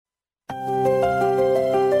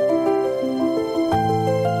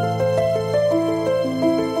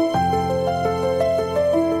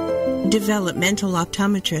Developmental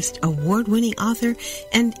Optometrist, award-winning author,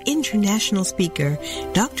 and international speaker,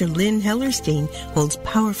 Dr. Lynn Hellerstein holds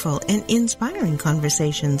powerful and inspiring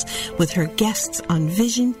conversations with her guests on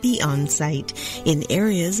Vision Beyond Sight in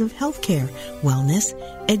areas of healthcare, wellness,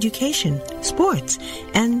 education, sports,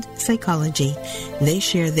 and psychology. They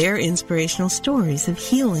share their inspirational stories of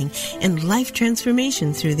healing and life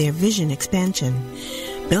transformation through their vision expansion.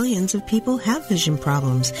 Billions of people have vision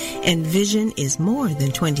problems, and vision is more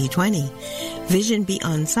than 20/20. Vision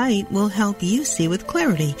Beyond Sight will help you see with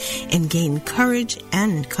clarity and gain courage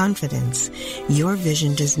and confidence. Your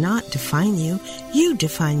vision does not define you. You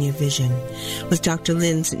define your vision. With Dr.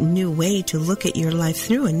 Lynn's new way to look at your life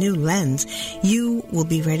through a new lens, you will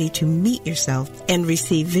be ready to meet yourself and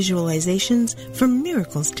receive visualizations for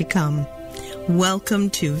miracles to come. Welcome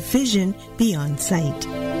to Vision Beyond Sight.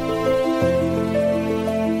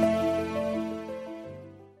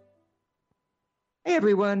 Hey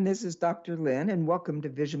everyone, this is Dr. Lynn and welcome to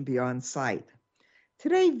Vision Beyond Sight.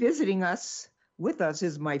 Today visiting us with us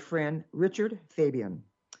is my friend Richard Faubion.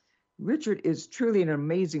 Richard is truly an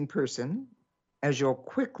amazing person, as you'll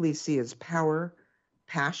quickly see his power,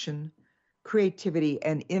 passion, creativity,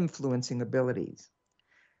 and influencing abilities.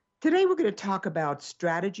 Today we're going to talk about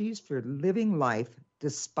strategies for living life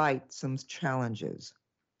despite some challenges.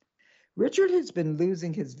 Richard has been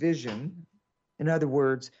losing his vision, in other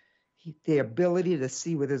words, the ability to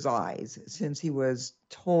see with his eyes, since he was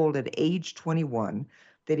told at age 21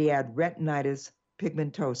 that he had retinitis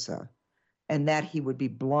pigmentosa and that he would be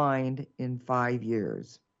blind in 5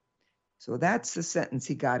 years. So that's the sentence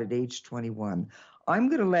he got at age 21. I'm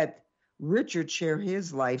going to let Richard share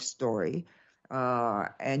his life story,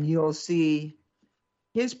 and you'll see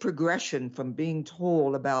his progression from being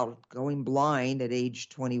told about going blind at age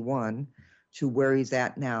 21 to where he's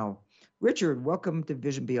at now. Richard, welcome to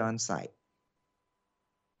Vision Beyond Sight.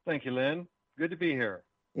 Thank you, Lynn. Good to be here.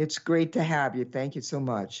 It's great to have you. Thank you so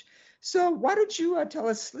much. So why don't you tell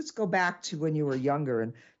us, let's go back to when you were younger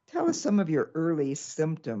and tell us some of your early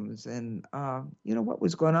symptoms and, what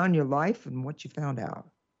was going on in your life and what you found out.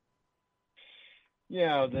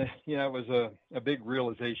 Yeah, it was a big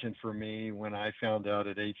realization for me when I found out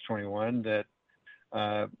at age 21 that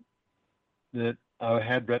I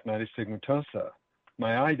had retinitis pigmentosa.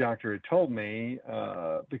 My eye doctor had told me,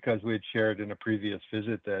 because we had shared in a previous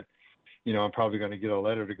visit that, I'm probably going to get a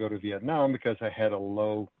letter to go to Vietnam because I had a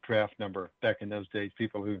low draft number. Back in those days,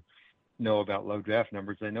 people who know about low draft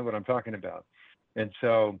numbers, they know what I'm talking about. And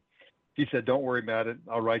so he said, don't worry about it.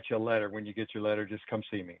 I'll write you a letter. When you get your letter, just come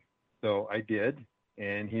see me. So I did.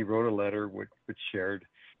 And he wrote a letter which shared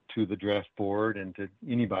to the draft board and to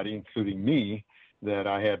anybody, including me, that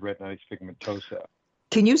I had retinitis pigmentosa.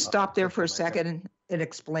 Can you stop there for a second and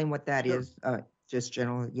explain what that Sure. is? Just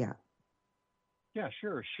generally, yeah. Yeah,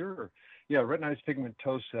 sure. Yeah, retinitis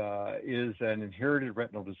pigmentosa is an inherited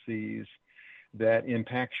retinal disease that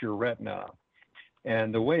impacts your retina.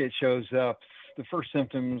 And the way it shows up, the first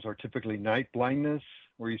symptoms are typically night blindness,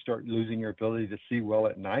 where you start losing your ability to see well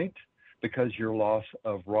at night because your loss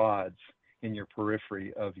of rods in your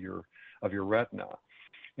periphery of your retina.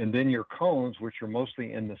 And then your cones, which are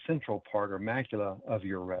mostly in the central part or macula of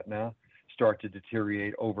your retina, start to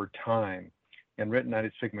deteriorate over time. And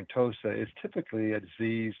retinitis pigmentosa is typically a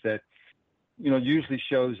disease that, usually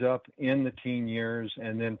shows up in the teen years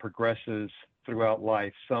and then progresses throughout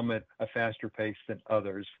life, some at a faster pace than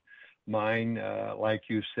others. Mine, like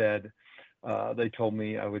you said, they told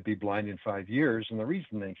me I would be blind in 5 years. And the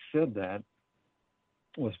reason they said that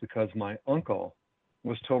was because my uncle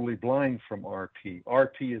was totally blind from RP.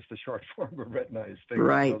 RP is the short form of retinitis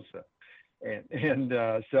pigmentosa.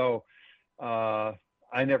 Right. So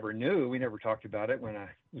I never knew. We never talked about it when I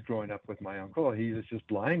was growing up with my uncle. He was just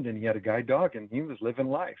blind and he had a guide dog and he was living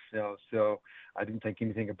life. So I didn't think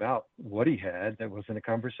anything about what he had. That wasn't a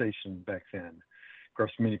conversation back then. Of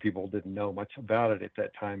course, many people didn't know much about it at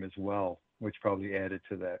that time as well, which probably added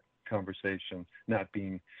to that conversation not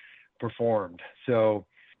being performed. So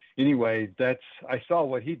anyway, I saw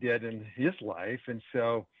what he did in his life. And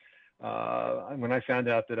so when I found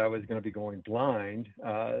out that I was going to be going blind,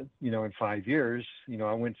 in 5 years,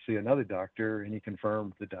 I went to see another doctor and he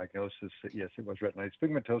confirmed the diagnosis that, yes, it was retinitis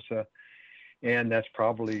pigmentosa. And that's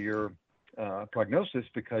probably your prognosis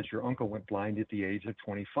because your uncle went blind at the age of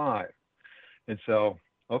 25. And so,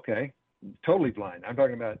 okay, totally blind. I'm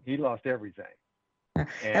talking about he lost everything.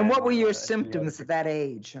 And what were your symptoms at that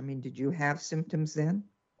age? I mean, did you have symptoms then?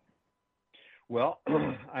 Well,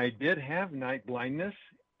 I did have night blindness.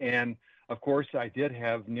 And of course, I did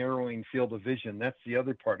have narrowing field of vision. That's the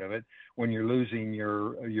other part of it. When you're losing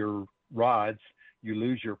your rods, you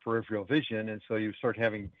lose your peripheral vision, and so you start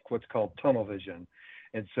having what's called tunnel vision.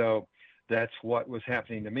 And so that's what was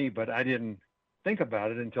happening to me, but I didn't think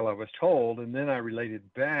about it until I was told, and then I related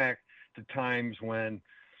back to times one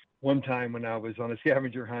time when I was on a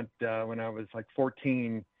scavenger hunt, when I was like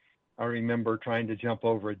 14, I remember trying to jump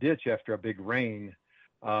over a ditch after a big rain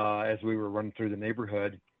as we were running through the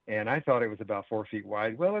neighborhood, and I thought it was about 4 feet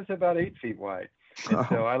wide. Well, it's about 8 feet wide, and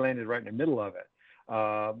so I landed right in the middle of it.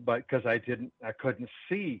 But because I couldn't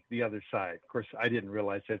see the other side. Of course, I didn't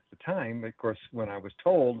realize at the time. Of course, when I was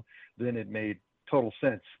told, then it made total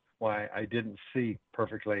sense why I didn't see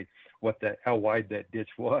perfectly how wide that ditch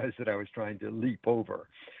was that I was trying to leap over.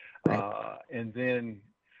 Right. And then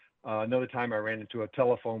another time I ran into a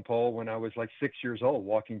telephone pole when I was like 6 years old,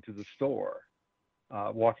 walking to the store,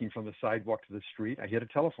 walking from the sidewalk to the street. I hit a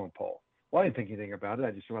telephone pole. Well, I didn't think anything about it.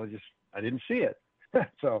 I didn't see it.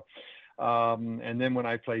 So. And then when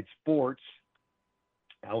I played sports,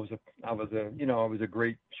 I was a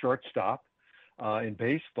great shortstop in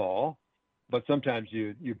baseball, but sometimes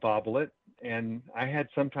you bobble it. And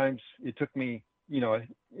sometimes it took me,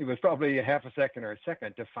 it was probably a half a second or a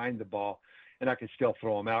second to find the ball, and I could still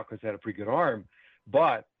throw them out because I had a pretty good arm.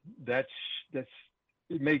 But it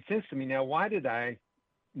made sense to me. Now, why did I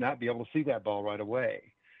not be able to see that ball right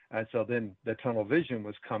away? And so then the tunnel vision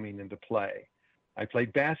was coming into play. I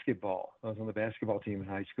played basketball. I was on the basketball team in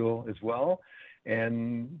high school as well.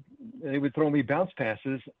 And they would throw me bounce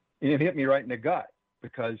passes, and it hit me right in the gut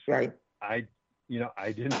because I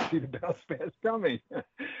didn't see the bounce pass coming.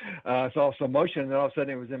 Saw some motion, and all of a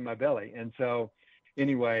sudden it was in my belly. And so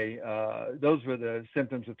anyway, those were the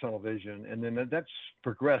symptoms of tunnel vision. And then that's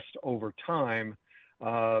progressed over time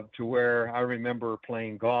to where I remember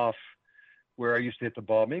playing golf, where I used to hit the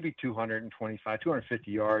ball maybe 225,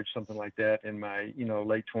 250 yards, something like that in my,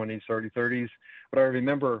 late 20s, early 30s. But I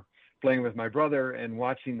remember playing with my brother and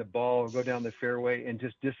watching the ball go down the fairway and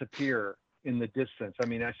just disappear in the distance. I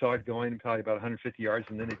mean, I saw it going probably about 150 yards,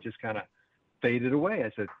 and then it just kind of faded away.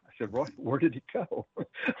 I said, where did it go?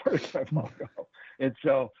 Where did my ball go? And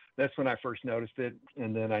so that's when I first noticed it.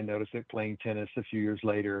 And then I noticed it playing tennis a few years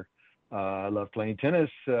later. I love playing tennis,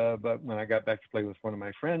 but when I got back to play with one of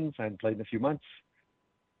my friends, I hadn't played in a few months.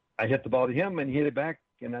 I hit the ball to him, and he hit it back,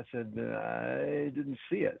 and I said, I didn't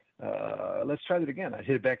see it. Let's try that again. I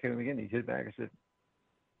hit it back at him again. He hit it back. I said,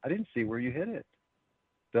 I didn't see where you hit it.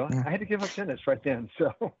 So I had to give up tennis right then.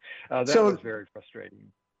 So that was very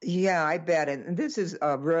frustrating. Yeah, I bet. And this is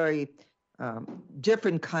a very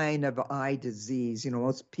different kind of eye disease.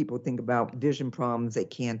 Most people think about vision problems. They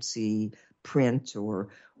can't see print or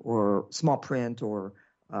small print or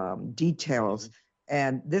details.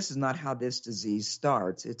 And this is not how this disease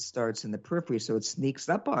starts. It starts in the periphery. So it sneaks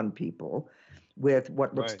up on people with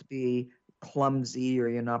what looks to be clumsy, or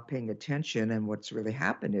you're not paying attention. And what's really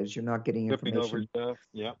happened is you're not getting information. Over stuff.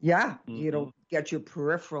 Yeah. Yeah. You don't get your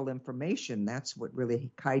peripheral information. That's what really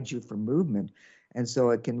guides you for movement. And so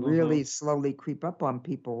it can really slowly creep up on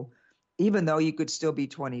people, even though you could still be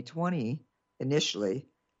 20/20 initially.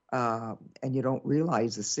 And you don't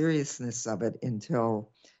realize the seriousness of it until,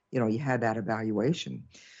 you had that evaluation.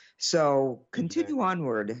 So continue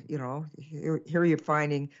onward. Here you're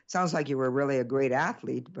finding, sounds like you were really a great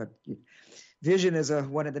athlete, but vision is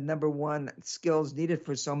one of the number one skills needed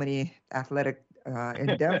for so many athletic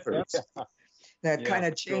endeavors. That kind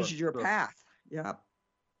of changes your path. Yeah.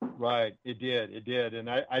 Right. It did. And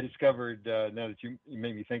I discovered, now that you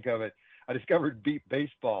made me think of it, I discovered beat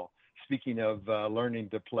baseball. Speaking of learning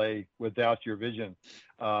to play without your vision,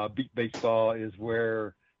 beat baseball is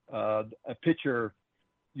where a pitcher,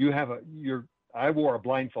 I wore a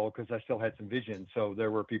blindfold because I still had some vision. So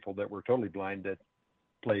there were people that were totally blind that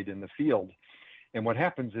played in the field. And what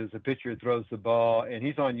happens is the pitcher throws the ball, and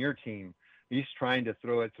he's on your team. He's trying to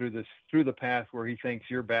throw it through the path where he thinks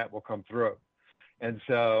your bat will come through. And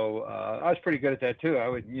so I was pretty good at that too. I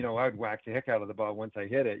would whack the heck out of the ball once I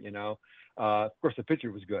hit it, Of course, the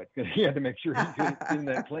pitcher was good. He had to make sure he could in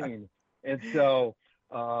that plane. And so,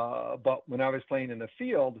 but when I was playing in the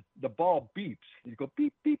field, the ball beeps. You go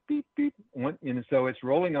beep, beep, beep, beep. And so it's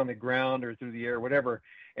rolling on the ground or through the air, whatever.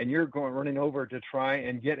 And you're running over to try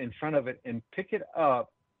and get in front of it and pick it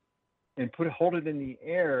up and hold it in the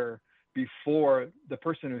air before the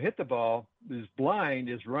person who hit the ball, who's blind,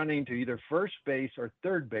 is running to either first base or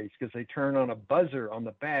third base, because they turn on a buzzer on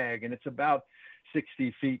the bag, and it's about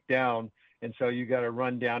 60 feet down. And so you got to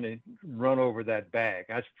run down and run over that bag.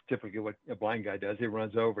 That's typically what a blind guy does. He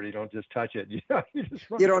runs over it. You don't just touch it.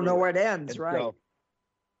 You don't know where it ends, right? So,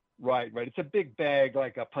 right. It's a big bag,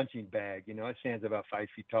 like a punching bag. It stands about 5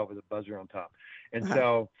 feet tall with a buzzer on top. And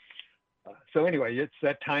so So anyway, it's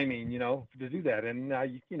that timing, to do that. And,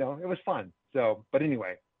 it was fun. So, but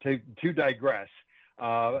anyway, to digress,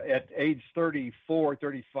 at age 34,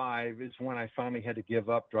 35 is when I finally had to give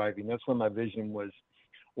up driving. That's when my vision was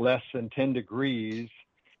less than 10 degrees.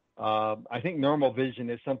 I think normal vision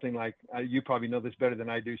is something like, you probably know this better than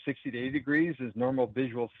I do, 60 to 80 degrees is normal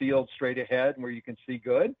visual field straight ahead where you can see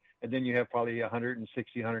good. And then you have probably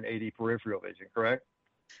 160, 180 peripheral vision, correct?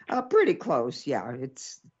 Pretty close. Yeah.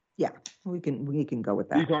 We can go with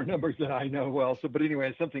that. These aren't numbers that I know well. So, but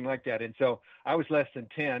anyway, something like that. And so I was less than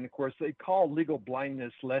 10. Of course, they call legal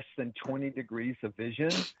blindness less than 20 degrees of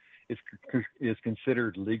vision is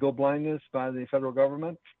considered legal blindness by the federal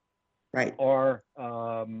government. Right. Or,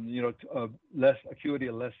 less acuity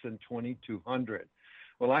of less than 20/200.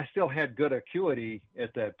 Well, I still had good acuity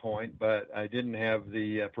at that point, but I didn't have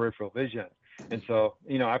the peripheral vision. And so,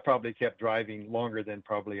 I probably kept driving longer than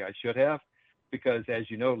probably I should have, because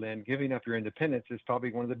as you know, Lynn, giving up your independence is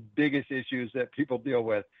probably one of the biggest issues that people deal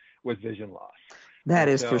with vision loss. That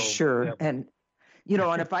is for sure. Yeah. And,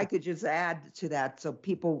 and if I could just add to that so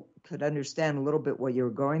people could understand a little bit what you were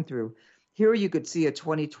going through. Here you could see a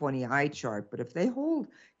 20/20 eye chart, but if they hold,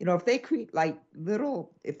 if they create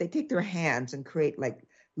if they take their hands and create like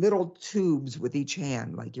little tubes with each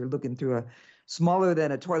hand, like you're looking through a smaller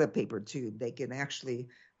than a toilet paper tube, they can actually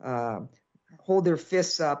hold their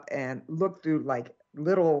fists up and look through like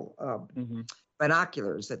little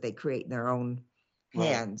binoculars that they create in their own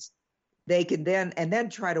hands. Right. They can then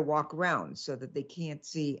try to walk around so that they can't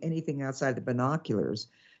see anything outside the binoculars.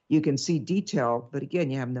 You can see detail, but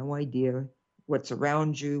again, you have no idea what's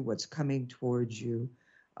around you, what's coming towards you.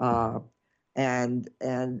 And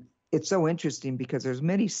it's so interesting because there's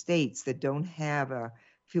many states that don't have a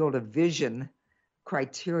field of vision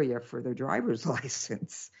criteria for their driver's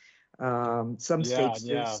license. Some states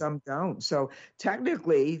do, some don't. So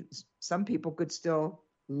technically, some people could still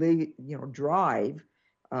drive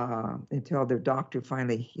until their doctor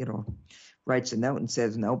finally, writes a note and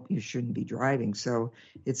says, nope, you shouldn't be driving. So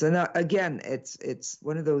it's it's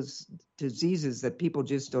one of those diseases that people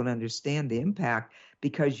just don't understand the impact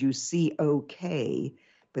because you see okay,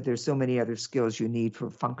 but there's so many other skills you need for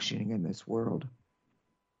functioning in this world.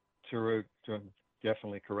 True,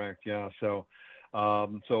 definitely correct. Yeah. So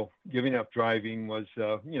giving up driving was,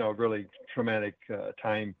 a really traumatic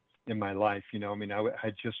time in my life. I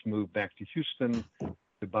had just moved back to Houston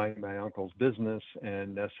to buy my uncle's business.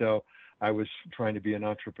 And so I was trying to be an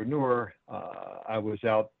entrepreneur. I was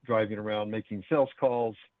out driving around making sales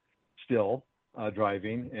calls, still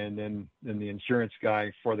driving. And then the insurance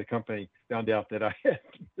guy for the company found out that I had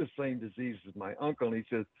the same disease as my uncle. And he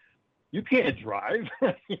says, you can't drive.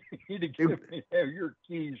 You need to give me your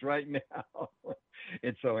keys right now.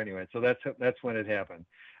 And so anyway, so that's when it happened.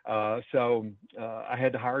 So I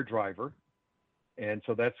had to hire a driver. And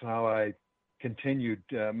so that's how I continued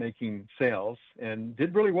making sales and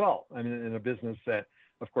did really well. I mean, in a business that,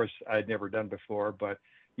 of course, I'd never done before, but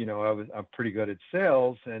I'm pretty good at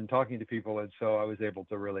sales and talking to people, and so I was able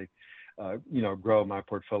to really, grow my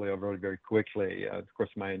portfolio very, very quickly. Of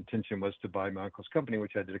course, my intention was to buy my uncle's company,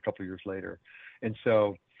 which I did a couple of years later, and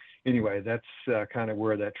so anyway, that's kind of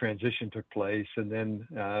where that transition took place. And then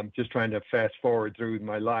just trying to fast forward through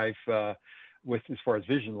my life. With as far as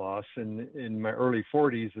vision loss, and in my early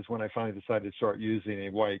 40s is when I finally decided to start using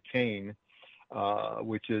a white cane,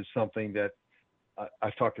 which is something that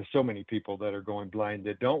I've talked to so many people that are going blind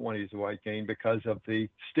that don't want to use a white cane because of the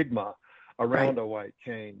stigma around a white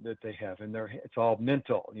cane that they have, and it's all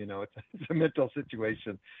mental. It's a mental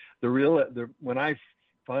situation. When I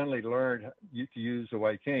finally learned to use a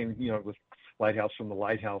white cane, with Lighthouse from the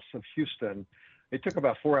Lighthouse of Houston. It took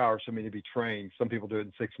about 4 hours for me to be trained. Some people do it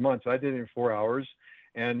in 6 months. I did it in 4 hours.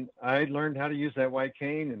 And I learned how to use that white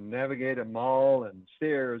cane and navigate a mall and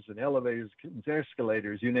stairs and elevators, and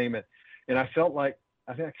escalators, you name it. And I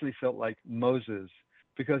actually felt like Moses,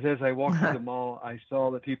 because as I walked through the mall, I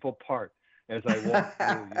saw the people part as I walked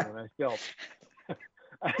through, and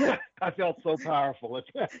I felt so powerful at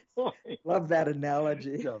that point. Love that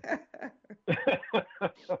analogy.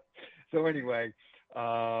 So anyway,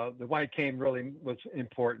 the white cane really was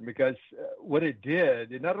important because what it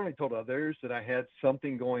did, it not only told others that I had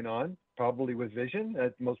something going on, probably with vision,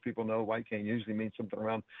 as most people know, white cane usually means something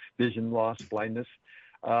around vision loss, blindness.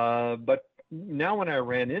 But now when I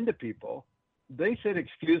ran into people, they said,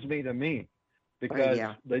 excuse me to me, because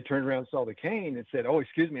they turned around and saw the cane and said, oh,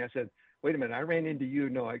 excuse me. I said, wait a minute, I ran into you.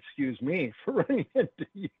 No, excuse me for running into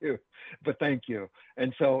you, but thank you.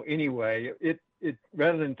 And so anyway, it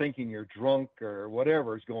rather than thinking you're drunk or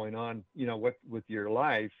whatever is going on, with your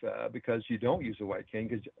life, because you don't use a white cane,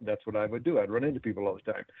 because that's what I would do. I'd run into people all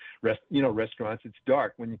the time. Restaurants, it's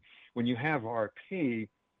dark. When you have RP,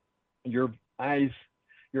 your eyes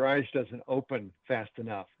doesn't open fast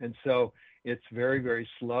enough. And so it's very, very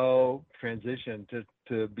slow transition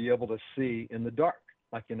to be able to see in the dark,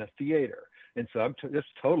 like in a theater. And so I'm just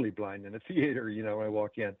totally blind in a theater, when I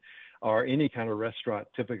walk in, or any kind of restaurant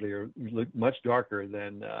typically are much darker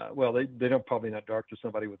than, they don't probably not dark to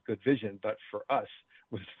somebody with good vision, but for us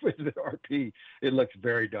with the RP, it looks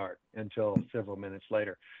very dark until several minutes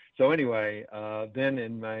later. So anyway, then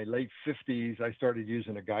in my late 50s, I started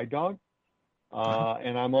using a guide dog.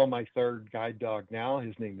 And I'm on my third guide dog now.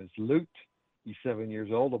 His name is Lute. He's 7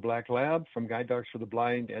 years old, a black lab from Guide Dogs for the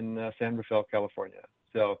Blind in San Rafael, California.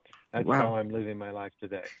 So that's how I'm living my life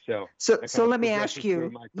today. So let me ask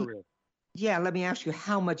you, my career. let me ask you,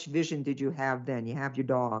 how much vision did you have then? You have your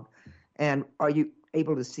dog, and are you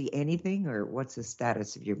able to see anything, or what's the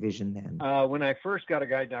status of your vision then? When I first got a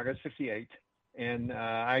guide dog, I was 58, and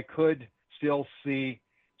I could still see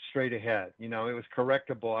straight ahead. It was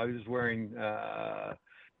correctable. I was wearing,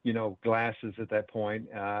 glasses at that point.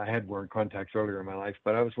 I had worn contacts earlier in my life,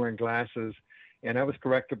 but I was wearing glasses, and I was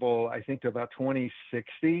correctable, I think, to about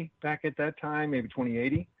 2060 back at that time, maybe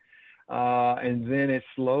 2080. And then it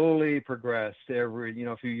slowly progressed every,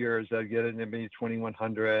 few years. I'd get it maybe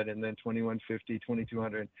 2100 and then 2150,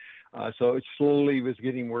 2200. So it slowly was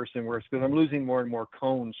getting worse and worse because I'm losing more and more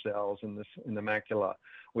cone cells in the macula,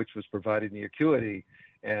 which was providing the acuity.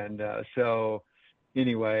 And so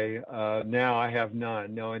anyway, now I have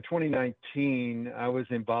none. No, in 2019, I was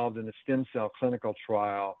involved in a stem cell clinical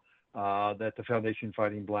trial that the Foundation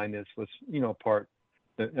Fighting Blindness was, part.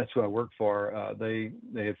 That's who I work for. They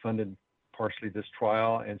had funded partially this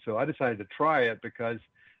trial, and so I decided to try it because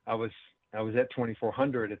I was at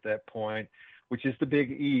 2400 at that point, which is the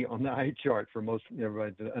big E on the eye chart for most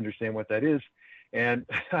everybody to understand what that is. And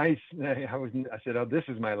I said, oh, this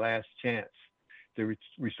is my last chance to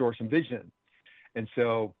restore some vision. And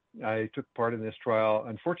so I took part in this trial.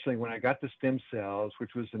 Unfortunately, when I got the stem cells,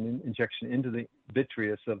 which was an injection into the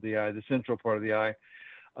vitreous of the eye, the central part of the eye,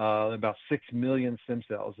 about 6 million stem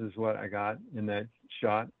cells is what I got in that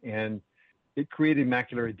shot. And it created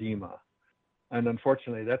macular edema. And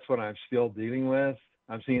unfortunately, that's what I'm still dealing with.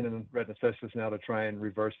 I'm seeing a retina specialist now to try and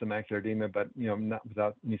reverse the macular edema, but not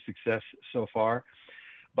without any success so far.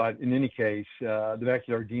 But in any case, the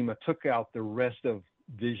macular edema took out the rest of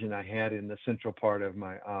vision I had in the central part of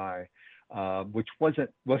my eye, which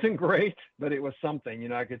wasn't great, but it was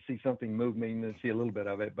something. I could see something moving and see a little bit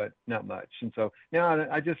of it, but not much. And so now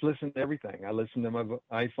I just listen to everything. I listen to my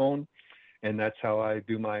iPhone, and that's how I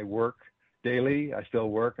do my work daily. I still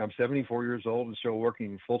work. I'm 74 years old and still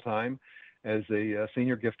working full time as a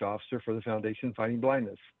senior gift officer for the Foundation Fighting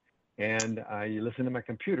Blindness. And I listen to my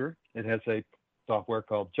computer. It has a software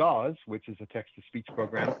called JAWS, which is a text-to-speech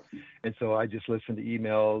program. And so I just listen to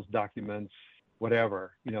emails, documents,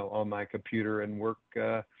 whatever, on my computer and work.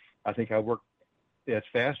 I think I work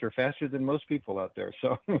faster than most people out there.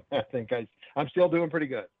 So I think I'm still doing pretty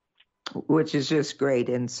good. Which is just great.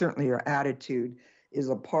 And certainly your attitude is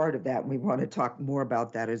a part of that. And we want to talk more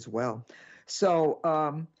about that as well. So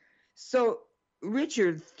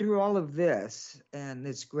Richard, through all of this and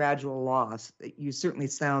this gradual loss, you certainly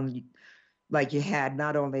sound like you had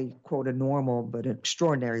not only, quote, a normal, but an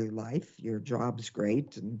extraordinary life. Your job's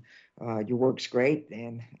great and your work's great.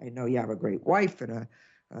 And I know you have a great wife and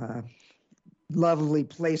a lovely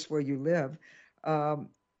place where you live.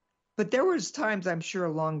 But there was times, I'm sure,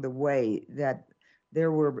 along the way that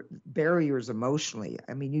there were barriers emotionally.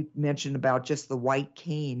 I mean, you mentioned about just the white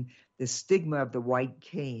cane. The stigma of the white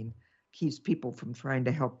cane keeps people from trying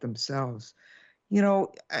to help themselves.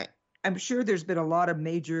 I'm sure there's been a lot of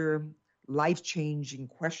major life-changing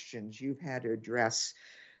questions you've had to address,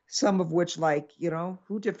 some of which, like,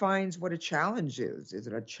 who defines what a challenge is? Is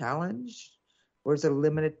it a challenge or is it a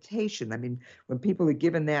limitation? I mean, when people are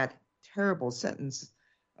given that terrible sentence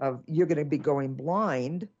of you're going to be going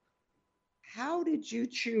blind, how did you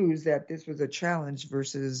choose that this was a challenge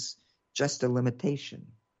versus just a limitation?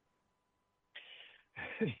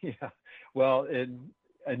 Yeah, well,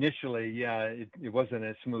 initially, it wasn't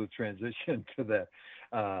a smooth transition to that.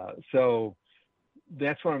 So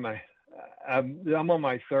that's one of my, I'm on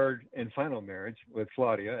my third and final marriage with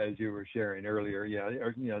Claudia, as you were sharing earlier. Yeah,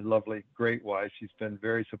 lovely, great wife. She's been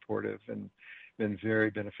very supportive and been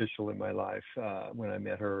very beneficial in my life when I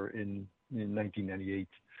met her in 1998.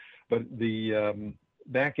 But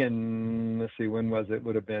back in, let's see, when was it?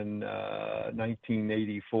 Would have been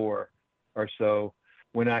 1984 or so,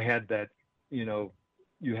 when I had that, you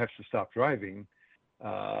have to stop driving.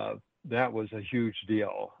 That was a huge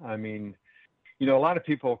deal. I mean, a lot of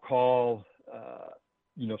people call,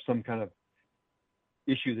 some kind of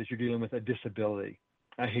issue that you're dealing with a disability.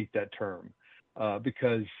 I hate that term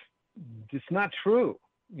because it's not true.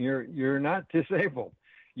 You're not disabled.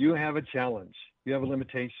 You have a challenge. You have a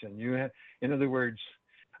limitation. In other words,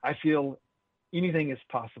 I feel anything is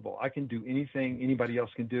possible. I can do anything anybody else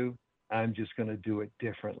can do. I'm just going to do it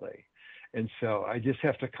differently. And so I just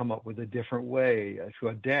have to come up with a different way to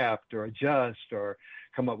adapt or adjust or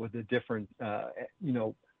come up with a different,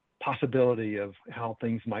 possibility of how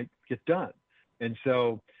things might get done. And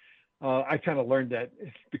so I kind of learned that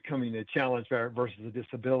it's becoming a challenge versus a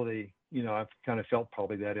disability. I've kind of felt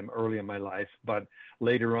probably that early in my life, but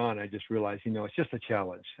later on, I just realized, it's just a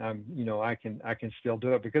challenge. I can still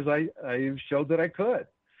do it because I showed that I could.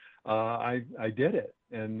 I did it.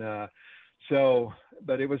 And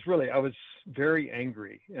but it was really, I was very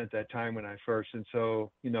angry at that time when I first, and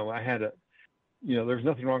so, I had there's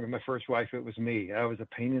nothing wrong with my first wife. It was me. I was a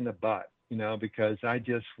pain in the butt, because I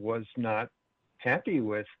just was not happy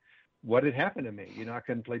with what had happened to me. I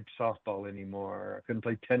couldn't play softball anymore. I couldn't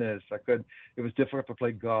play tennis. It was difficult to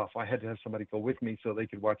play golf. I had to have somebody go with me so they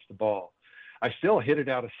could watch the ball. I still hit it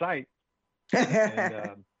out of sight.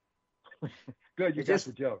 And, good, you got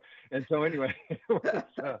the joke. And so anyway,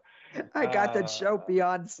 I got the joke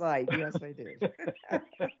beyond sight. Yes, I did.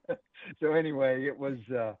 So anyway, it was,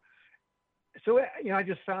 I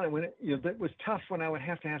just found it when it was tough when I would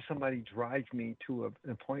have to have somebody drive me to an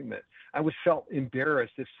appointment. I felt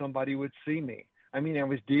embarrassed if somebody would see me. I mean, I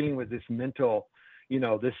was dealing with this mental, I'm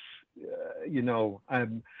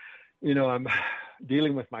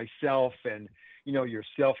dealing with myself and, your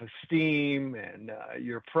self-esteem and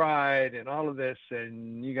your pride and all of this.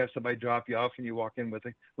 And you got somebody drop you off and you walk in with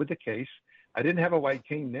a case. I didn't have a white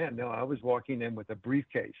cane then. No, I was walking in with a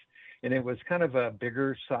briefcase. And it was kind of a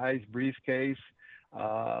bigger size briefcase.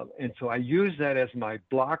 And so I used that as my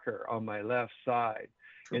blocker on my left side.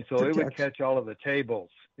 And so it would catch all of the tables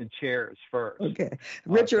and chairs first. Okay.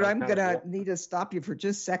 Richard, I'm going to need to stop you for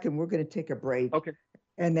just a second. We're going to take a break. Okay.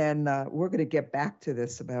 And then we're going to get back to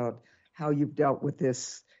this about how you've dealt with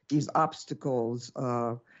these obstacles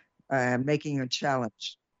and making a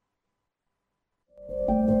challenge.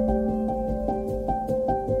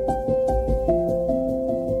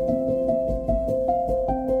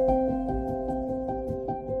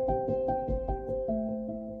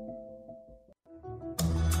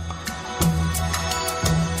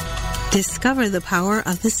 Discover the power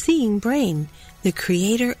of the seeing brain, the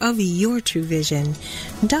creator of your true vision.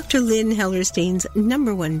 Dr. Lynn Hellerstein's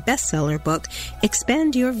 #1 bestseller book,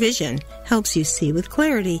 Expand Your Vision, helps you see with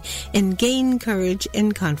clarity and gain courage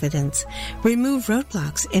and confidence. Remove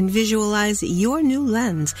roadblocks and visualize your new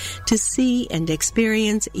lens to see and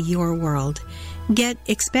experience your world. Get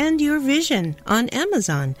Expand Your Vision on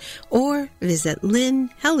Amazon or visit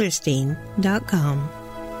lynnhellerstein.com.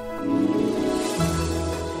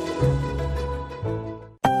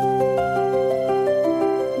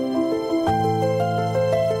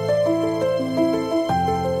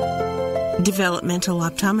 Developmental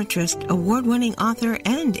Optometrist, award-winning author,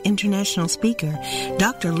 and international speaker,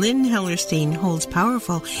 Dr. Lynn Hellerstein holds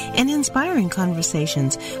powerful and inspiring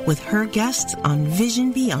conversations with her guests on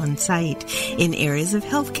Vision Beyond Sight in areas of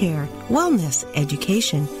healthcare, wellness,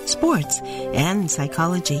 education, sports, and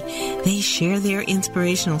psychology. They share their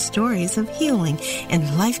inspirational stories of healing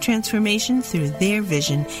and life transformation through their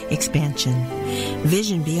vision expansion.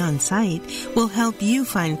 Vision Beyond Sight will help you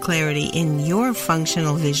find clarity in your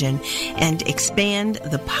functional vision and expand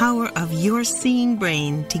the power of your seeing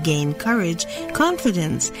brain to gain courage,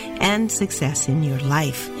 confidence, and success in your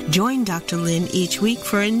life. Join Dr. Lynn each week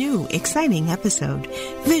for a new, exciting episode,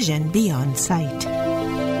 Vision Beyond Sight.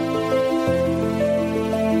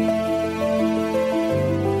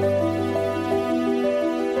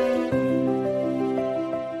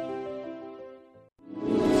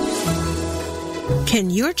 Can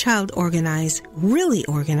your child organize, really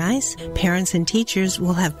organize? Parents and teachers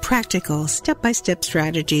will have practical, step-by-step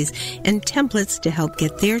strategies and templates to help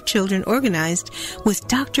get their children organized with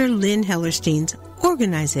Dr. Lynn Hellerstein's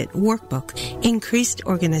Organize It workbook. Increased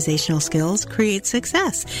organizational skills create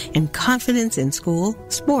success and confidence in school,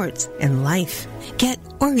 sports, and life. Get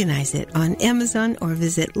Organize It on Amazon or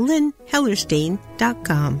visit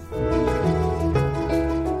lynnhellerstein.com.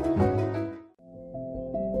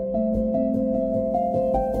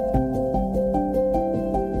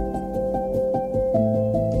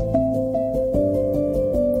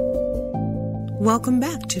 Welcome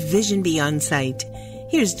back to Vision Beyond Sight.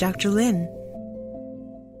 Here's Dr. Lynn.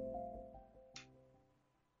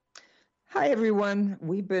 Hi, everyone.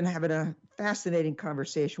 We've been having a fascinating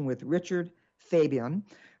conversation with Richard Faubion.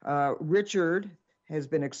 Richard has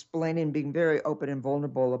been explaining, being very open and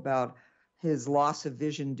vulnerable about his loss of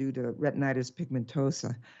vision due to retinitis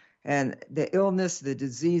pigmentosa. And the illness, the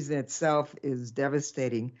disease in itself is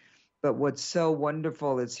devastating. But what's so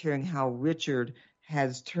wonderful is hearing how Richard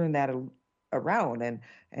has turned that around.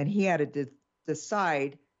 And he had to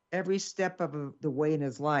decide every step of the way in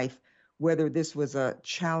his life whether this was a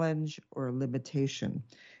challenge or a limitation.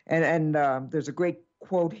 And there's a great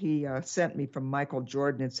quote he sent me from Michael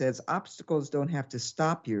Jordan. It says, "Obstacles don't have to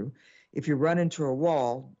stop you. If you run into a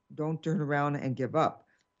wall, don't turn around and give up.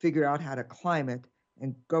 Figure out how to climb it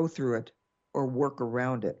and go through it or work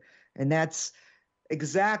around it." And that's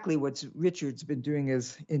exactly what Richard's been doing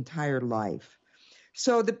his entire life.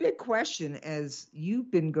 So the big question, as you've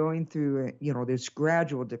been going through, this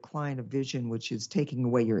gradual decline of vision, which is taking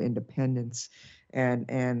away your independence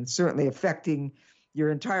and certainly affecting your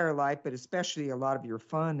entire life, but especially a lot of your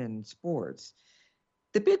fun and sports.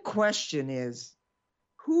 The big question is,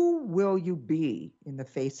 who will you be in the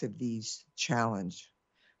face of these challenges?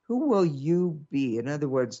 Who will you be? In other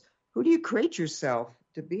words, who do you create yourself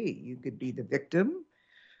to be? You could be the victim,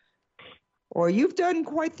 or you've done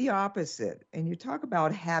quite the opposite, and you talk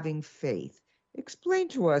about having faith. Explain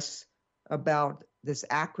to us about this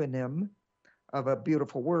acronym of a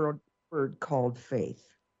beautiful word called faith.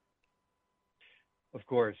 Of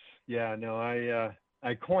course. Yeah, no,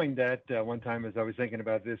 I coined that one time as I was thinking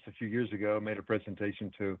about this a few years ago. I made a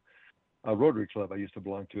presentation to a Rotary Club I used to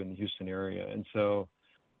belong to in the Houston area. And so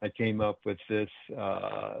I came up with this,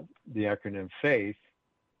 the acronym FAITH,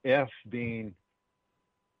 F being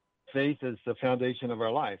faith is the foundation of our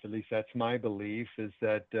life. At least that's my belief, is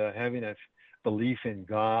that having a belief in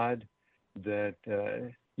God, that,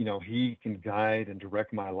 he can guide and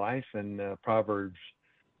direct my life. And Proverbs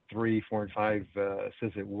 3, 4, and 5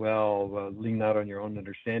 says it well, lean not on your own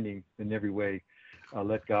understanding in every way,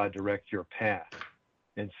 let God direct your path.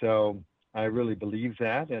 And so I really believe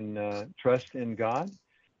that and trust in God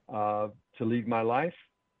to lead my life.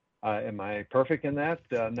 Am I perfect in that?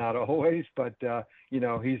 Not always, but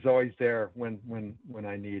he's always there when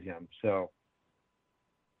I need him. So,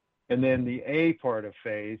 and then the A part of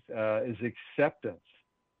faith is acceptance.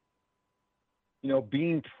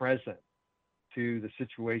 Being present to the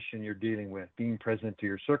situation you're dealing with, being present to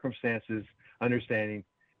your circumstances, understanding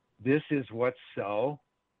this is what's so,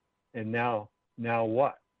 and now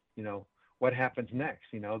what? What happens next?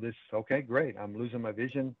 This, okay, great. I'm losing my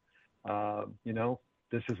vision.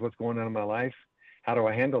 This is what's going on in my life. How do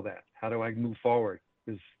I handle that? How do I move forward?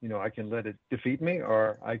 Because, I can let it defeat me,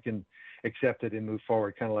 or I can accept it and move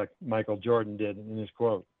forward, kind of like Michael Jordan did in his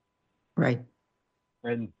quote. Right.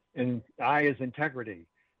 And I is integrity,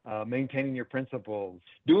 maintaining your principles,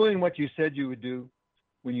 doing what you said you would do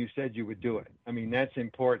when you said you would do it. I mean, that's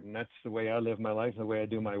important. That's the way I live my life, the way I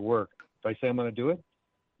do my work. If I say I'm going to do it,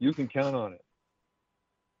 you can count on it.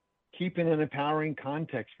 Keeping an empowering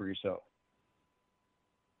context for yourself.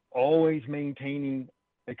 Always maintaining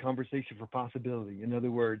a conversation for possibility. In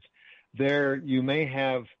other words, you may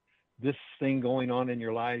have this thing going on in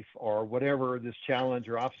your life or whatever, this challenge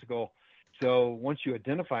or obstacle. So once you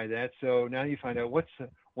identify that, so now you find out what's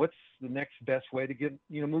the next best way to get,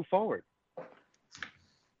 move forward.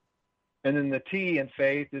 And then the T in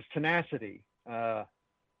faith is tenacity.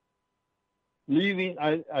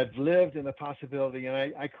 I've lived in the possibility,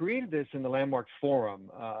 and I created this in the Landmark Forum.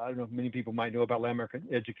 I don't know if many people might know about Landmark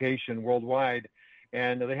Education worldwide,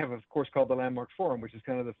 and they have a course called the Landmark Forum, which is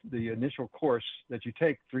kind of the initial course that you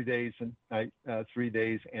take 3 days and 3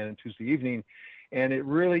 days and Tuesday evening, and it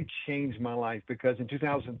really changed my life because in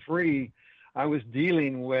 2003 I was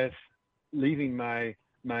dealing with leaving my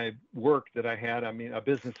work that I had, a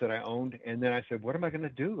business that I owned, and then I said, what am I going to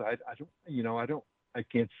do? I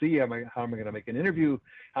can't see how am I going to make an interview?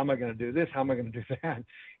 How am I going to do this? How am I going to do that?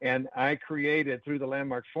 And I created, through the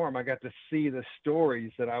Landmark Forum, I got to see the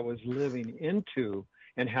stories that I was living into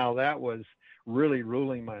and how that was really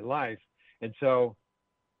ruling my life. And so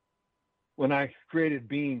when I created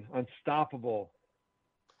being unstoppable,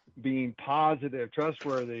 being positive,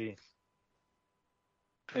 trustworthy,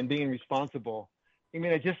 and being responsible,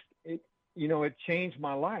 it changed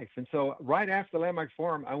my life. And so right after the Landmark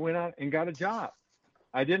Forum, I went out and got a job.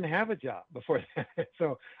 I didn't have a job before that.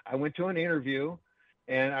 So I went to an interview,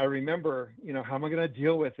 and I remember, how am I going to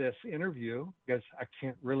deal with this interview? Because I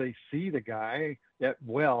can't really see the guy that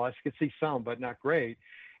well. I could see some, but not great.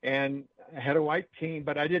 and I had a white cane,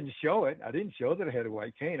 but I didn't show it. I didn't show that I had a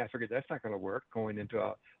white cane. I figured that's not going to work going into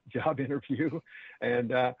a job interview.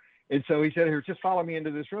 And so he said, here, just follow me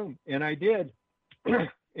into this room. And I did.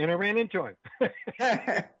 And I ran into him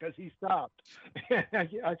because he stopped. I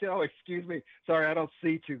said, oh, excuse me. Sorry, I don't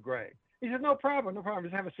see too great. He said, no problem.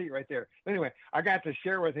 Just have a seat right there. But anyway, I got to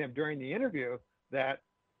share with him during the interview that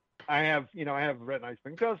I have retinitis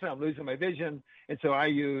pigmentosa. I'm losing my vision. And so I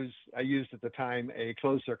used at the time a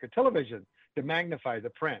closed circuit television to magnify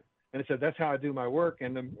the print. And I said, that's how I do my work.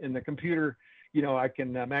 And in the computer, I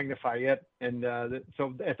can magnify it. And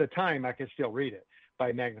so at the time, I could still read it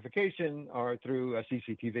by magnification or through a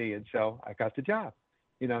CCTV. And so I got the job.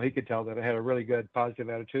 He could tell that I had a really good positive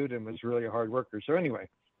attitude and was really a hard worker. So anyway,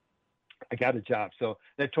 I got a job. So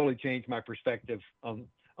that totally changed my perspective on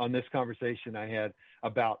this conversation I had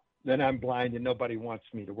about that I'm blind and nobody wants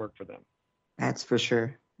me to work for them. That's for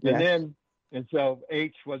sure. Yes. And so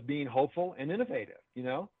H was being hopeful and innovative,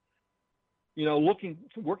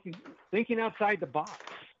 thinking outside the box,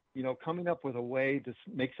 coming up with a way to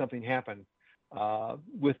make something happen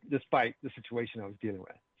despite the situation I was dealing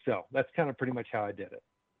with. So that's kind of pretty much how I did it.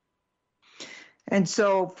 And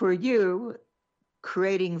so for you,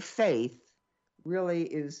 creating faith really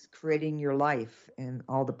is creating your life, and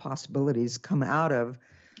all the possibilities come out of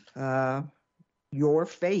your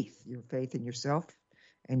faith in yourself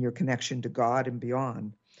and your connection to God and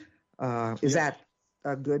beyond. Is that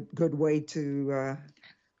a good way to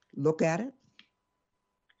look at it?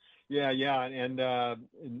 Yeah. And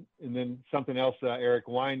then something else, Eric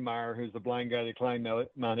Weinmeier, who's the blind guy that climbed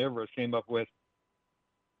Mount Everest, came up with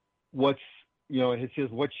it says,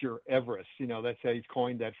 what's your Everest? That's how he's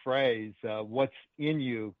coined that phrase. What's in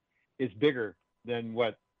you is bigger than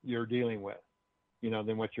what you're dealing with,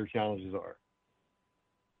 than what your challenges are.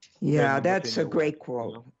 Yeah, that's a great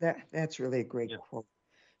quote. That's really a great quote.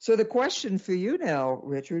 So the question for you now,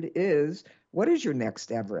 Richard, is what is your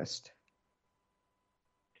next Everest?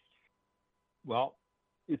 Well,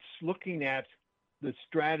 it's looking at the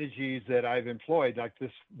strategies that I've employed, like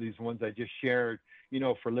these ones I just shared,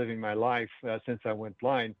 for living my life since I went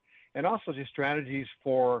blind, and also just strategies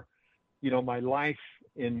for, my life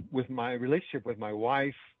with my relationship with my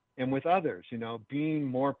wife and with others, being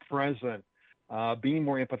more present, being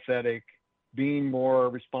more empathetic, being more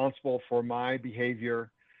responsible for my behavior,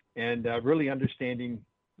 and really understanding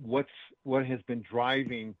what has been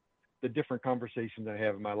driving the different conversations I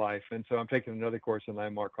have in my life. And so I'm taking another course in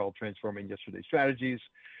Landmark called Transforming Yesterday's Strategies,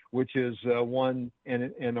 which is one,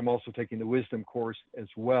 and I'm also taking the Wisdom course as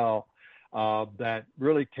well, that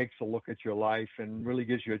really takes a look at your life and really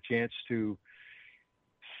gives you a chance to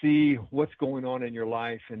see what's going on in your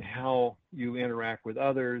life and how you interact with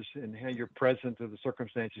others and how you're present to the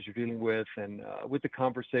circumstances you're dealing with and with the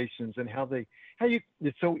conversations and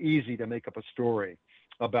it's so easy to make up a story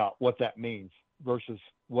about what that means versus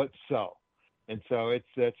what's so. And so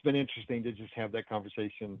it's been interesting to just have that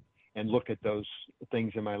conversation and look at those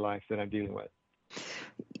things in my life that I'm dealing with.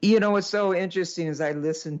 What's so interesting as I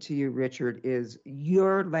listen to you, Richard, is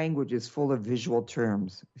your language is full of visual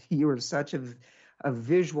terms. You are such a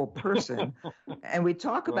visual person. And we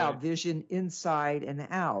talk about vision inside and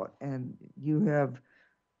out. And you have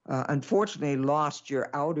unfortunately lost your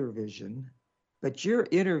outer vision, but your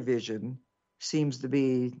inner vision seems to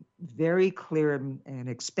be very clear and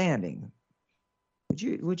expanding.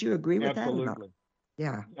 Would you agree with Absolutely. that or not?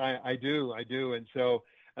 Yeah. I do. And so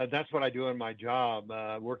that's what I do in my job,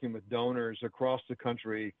 working with donors across the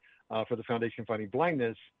country for the Foundation Fighting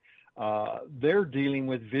Blindness. They're dealing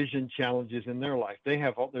with vision challenges in their life.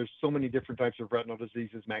 There's so many different types of retinal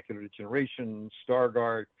diseases: macular degeneration,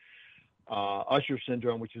 Stargardt, Usher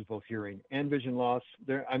syndrome, which is both hearing and vision loss.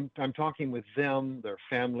 I'm talking with them, their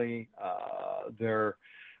family, their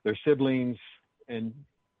siblings, and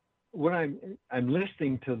what I'm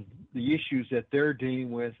listening to the issues that they're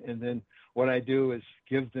dealing with, and then what I do is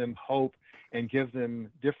give them hope and give them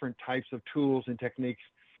different types of tools and techniques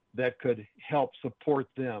that could help support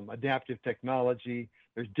them. Adaptive technology.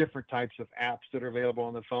 There's different types of apps that are available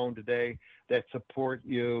on the phone today that support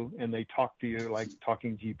you and they talk to you like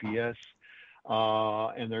talking GPS.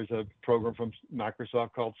 And there's a program from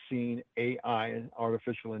Microsoft called Seeing AI,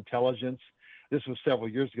 artificial intelligence. This was several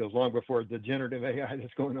years ago, long before the generative AI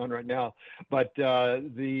that's going on right now. But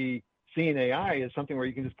the Seeing AI is something where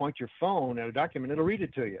you can just point your phone at a document, it'll read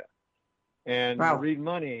it to you. And Wow. It'll read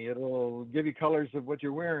money, it'll give you colors of what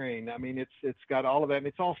you're wearing. I mean, it's got all of that, and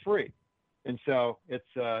it's all free. And so it's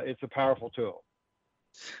a powerful tool.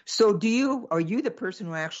 So are you the person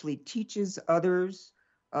who actually teaches others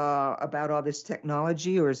about all this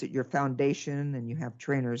technology, or is it your foundation and you have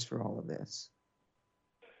trainers for all of this?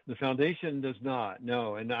 The foundation does not,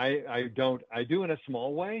 no, and I don't. I do in a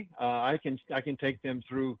small way. I can take them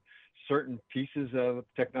through certain pieces of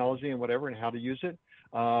technology and whatever and how to use it.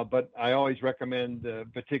 But I always recommend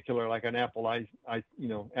particular, like an Apple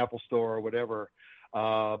Store or whatever,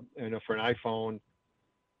 for an iPhone.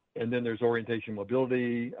 And then there's orientation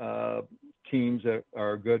mobility teams that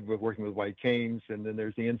are good with working with white canes. And then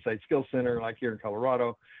there's the Insight Skill Center, like here in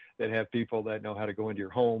Colorado, that have people that know how to go into your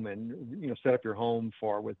home and, set up your home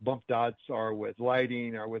with bump dots or with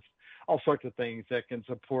lighting or with all sorts of things that can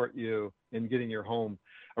support you in getting your home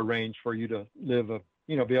arranged for you to live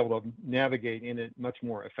be able to navigate in it much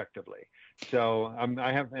more effectively. So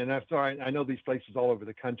I know these places all over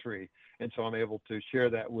the country, and so I'm able to share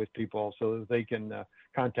that with people so that they can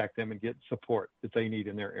contact them and get support that they need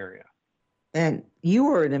in their area. And you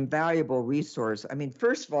are an invaluable resource. I mean,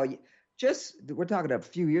 first of all, we're talking a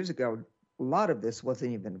few years ago, a lot of this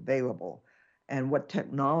wasn't even available. And what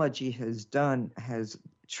technology has done has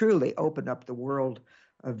truly opened up the world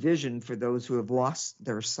of vision for those who have lost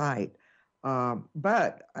their sight.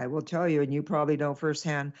 But I will tell you, and you probably know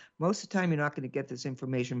firsthand, most of the time you're not going to get this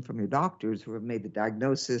information from your doctors who have made the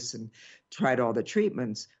diagnosis and tried all the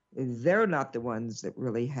treatments. They're not the ones that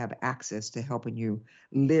really have access to helping you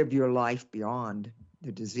live your life beyond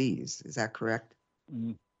the disease. Is that correct?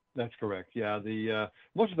 That's correct. Yeah. The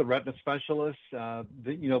most of the retina specialists,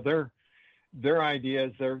 their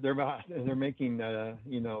ideas, they're making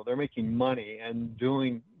money, and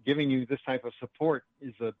giving you this type of support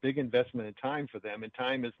is a big investment in time for them, and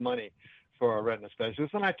time is money for a retina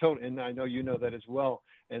specialist. And I know you know that as well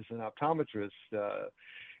as an optometrist,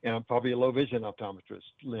 and I'm probably a low vision optometrist,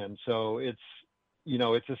 Lynn. So it's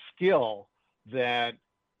a skill that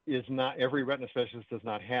is not every retina specialist does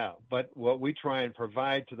not have. But what we try and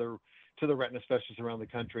provide to the retina specialists around the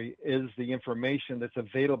country is the information that's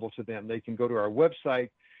available to them. They can go to our website.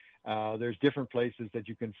 There's different places that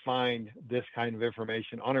you can find this kind of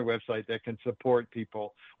information on our website that can support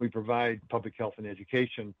people. We provide public health and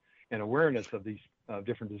education and awareness of these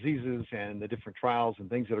different diseases and the different trials and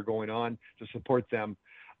things that are going on to support them.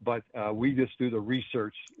 But we just do the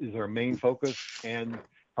research is our main focus, and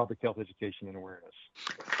public health education and awareness.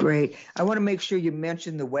 Great. I want to make sure you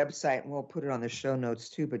mention the website, and we'll put it on the show notes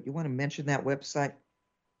too, but you want to mention that website?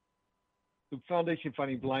 The Foundation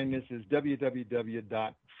Fighting Blindness is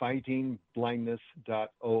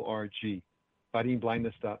www.fightingblindness.org,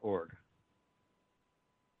 fightingblindness.org.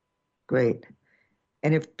 Great.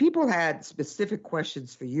 And if people had specific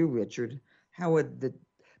questions for you, Richard, how would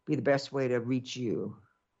be the best way to reach you?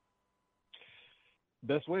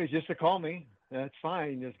 Best way is just to call me. That's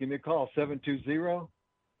fine. Just give me a call,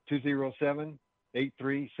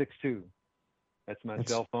 720-207-8362. That's my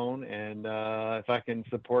cell phone. And if I can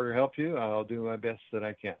support or help you, I'll do my best that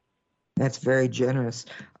I can. That's very generous.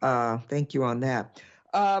 Thank you on that.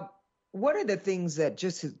 One of the things that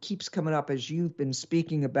just keeps coming up as you've been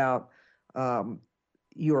speaking about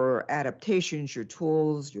your adaptations, your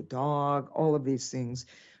tools, your dog, all of these things,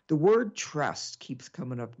 the word trust keeps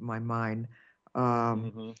coming up in my mind.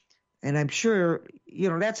 And I'm sure,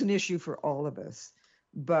 that's an issue for all of us.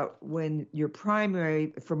 But when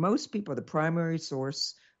for most people, the primary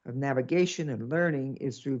source of navigation and learning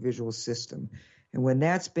is through visual system. And when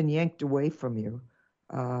that's been yanked away from you,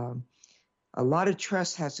 a lot of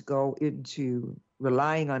trust has to go into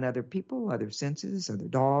relying on other people, other senses, other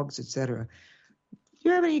dogs, etc. Do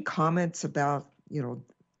you have any comments about,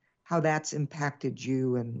 how that's impacted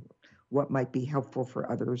you and what might be helpful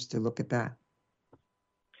for others to look at that?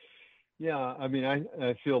 Yeah, I mean,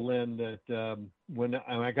 I feel, Lynn, that when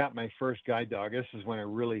I got my first guide dog, this is when I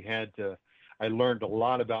really I learned a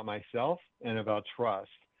lot about myself and about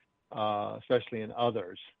trust, especially in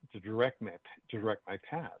others, to direct my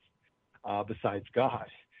path, besides God.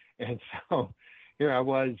 And so here I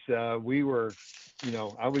was, I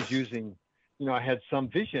was using, I had some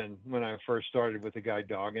vision when I first started with the guide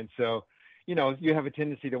dog. And so, you have a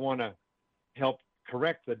tendency to want to help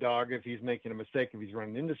correct the dog if he's making a mistake, if he's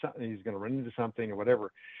running into something, he's going to run into something or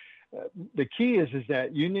whatever. The key is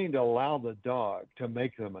that you need to allow the dog to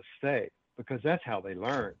make the mistake, because that's how they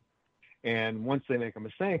learn. And once they make a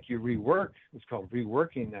mistake, you rework. It's called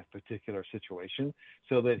reworking that particular situation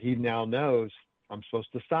so that he now knows, I'm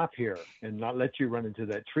supposed to stop here and not let you run into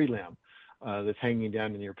that tree limb that's hanging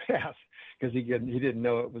down in your path, because he didn't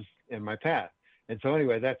know it was in my path. And so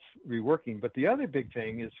anyway, that's reworking. But the other big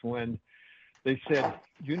thing is when they said,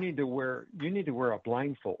 you need to wear a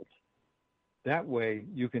blindfold. That way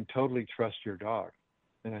you can totally trust your dog.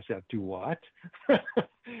 And I said, do what?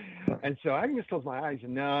 And so I can just close my eyes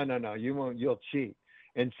and no, you won't, you'll cheat.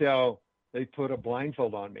 And so they put a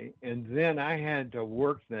blindfold on me, and then I had to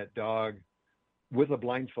work that dog with a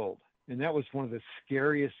blindfold. And that was one of the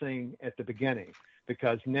scariest things at the beginning,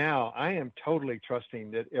 because now I am totally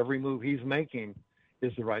trusting that every move he's making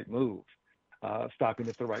is the right move. Stopping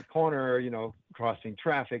at the right corner, crossing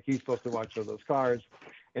traffic. He's supposed to watch for those cars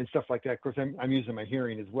and stuff like that. Of course, I'm using my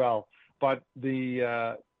hearing as well. But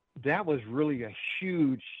that was really a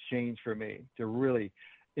huge change for me to really,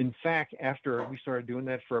 in fact, after we started doing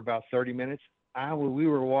that for about 30 minutes, we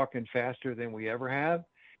were walking faster than we ever have.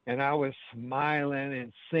 And I was smiling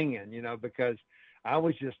and singing, because I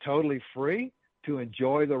was just totally free to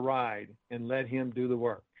enjoy the ride and let him do the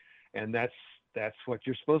work. And that's what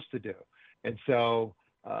you're supposed to do. And so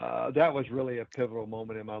that was really a pivotal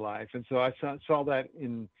moment in my life. And so I saw that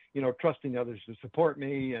in, trusting others to support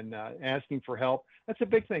me and asking for help. That's a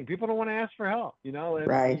big thing. People don't want to ask for help,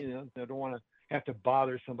 Right. They don't want to have to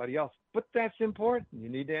bother somebody else. But that's important. You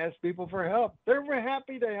need to ask people for help. They're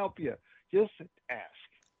happy to help you. Just ask.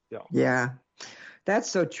 So. Yeah, that's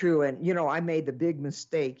so true. And, I made the big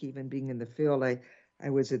mistake, even being in the field. I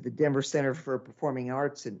was at the Denver Center for Performing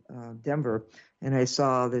Arts in Denver, and I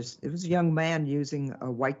saw it was a young man using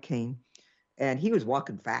a white cane, and he was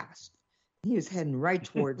walking fast. He was heading right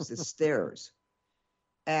towards the stairs.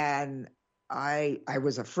 And I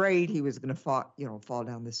was afraid he was going to fall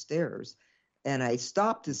down the stairs. And I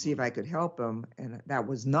stopped to see if I could help him, and that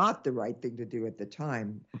was not the right thing to do at the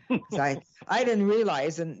time. I didn't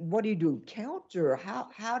realize. And what do you do? Count, or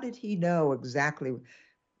how did he know exactly?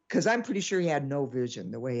 Because I'm pretty sure he had no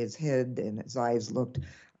vision, the way his head and his eyes looked.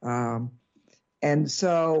 And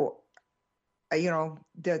so,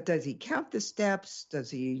 does he count the steps?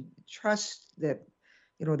 Does he trust that,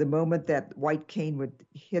 the moment that white cane would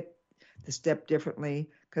hit the step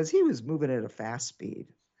differently? Because he was moving at a fast speed.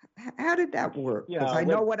 How did that work? Because I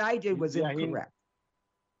know what I did was incorrect.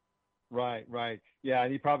 Right. Yeah,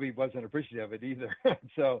 and he probably wasn't appreciative of it either.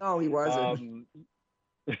 So. No, he wasn't.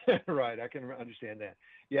 Right, I can understand that.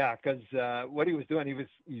 Yeah, because what he was doing,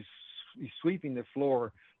 he's sweeping the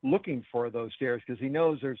floor looking for those stairs, because he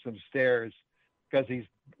knows there's some stairs, because he's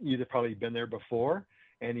either probably been there before,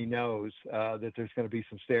 and he knows that there's going to be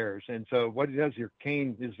some stairs. And so what he does, your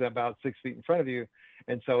cane is about 6 feet in front of you,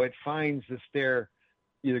 and so it finds the stair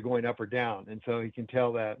either going up or down. And so he can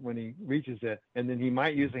tell that when he reaches it, and then he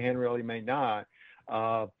might use the handrail, he may not.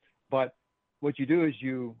 But what you do is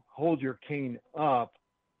you hold your cane up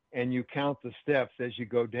and you count the steps as you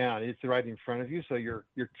go down. It's right in front of you. So you're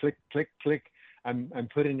click, click, click. I'm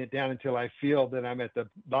putting it down until I feel that I'm at the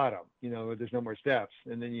bottom, there's no more steps.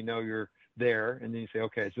 And then you're there, and then you say,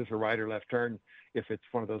 okay, is this a right or left turn? If it's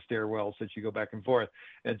one of those stairwells that you go back and forth.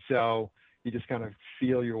 And so you just kind of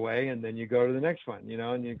feel your way, and then you go to the next one,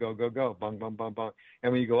 and you go, bung, bung, bung, bung.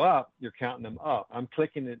 And when you go up, you're counting them up. I'm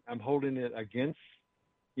clicking it, I'm holding it against,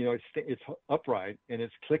 it's upright, and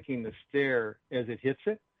it's clicking the stair as it hits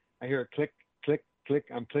it. I hear it click, click, click.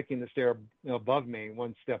 I'm clicking the stair above me,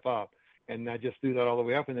 one step up. And I just do that all the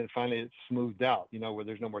way up, and then finally it's smoothed out, where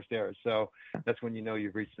there's no more stairs. So that's when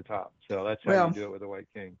you've reached the top. So that's how you do it with a white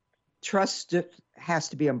cane. Trust has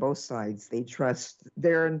to be on both sides. They trust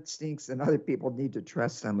their instincts, and other people need to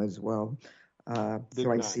trust them as well.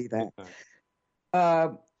 So I see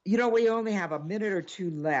that. We only have a minute or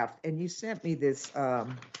two left, and you sent me this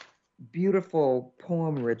beautiful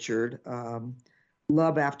poem, Richard,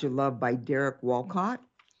 Love After Love by Derek Walcott.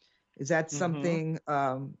 Is that something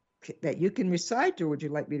that you can recite, or would you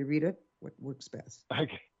like me to read it? What works best?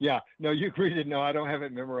 Okay. Yeah. No, you can read it. No, I don't have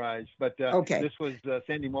it memorized. But okay. This was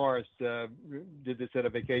Sandy Morris did this at a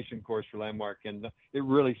vacation course for Landmark, and it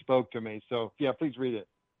really spoke to me. So, yeah, please read it.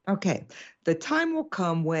 Okay. The time will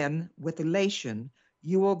come when, with elation,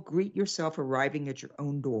 you will greet yourself arriving at your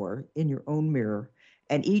own door, in your own mirror,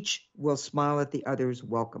 and each will smile at the other's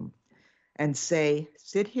welcome and say,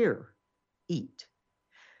 sit here, eat.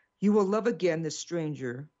 You will love again the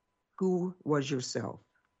stranger who was yourself.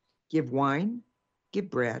 Give wine, give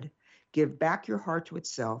bread, give back your heart to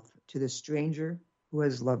itself, to the stranger who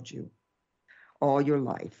has loved you all your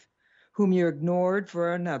life, whom you ignored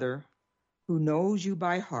for another, who knows you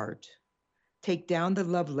by heart. Take down the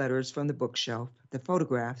love letters from the bookshelf, the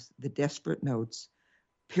photographs, the desperate notes.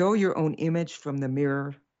 Peel your own image from the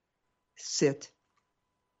mirror. Sit,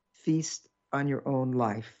 feast on your own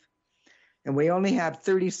life. And we only have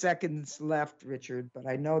 30 seconds left, Richard, but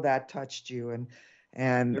I know that touched you, and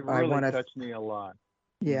it really I want to touched me a lot.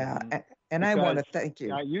 Yeah, and I want to thank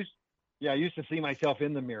you. I used to see myself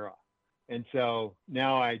in the mirror, and so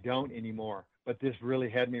now I don't anymore. But this really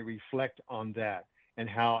had me reflect on that and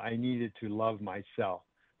how I needed to love myself.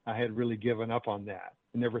 I had really given up on that.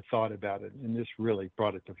 I never thought about it, and this really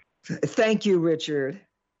brought it to Thank you, Richard.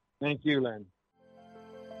 Thank you, Lynn.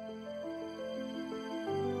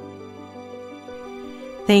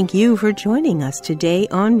 Thank you for joining us today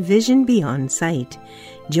on Vision Beyond Sight.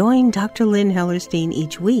 Join Dr. Lynn Hellerstein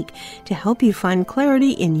each week to help you find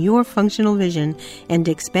clarity in your functional vision and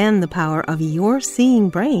expand the power of your seeing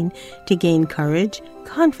brain to gain courage,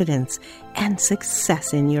 confidence, and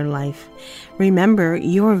success in your life. Remember,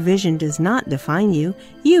 your vision does not define you.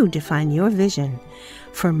 You define your vision.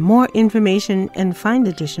 For more information and find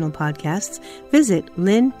additional podcasts, visit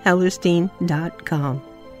lynnhellerstein.com.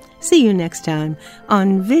 See you next time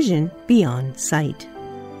on Vision Beyond Sight.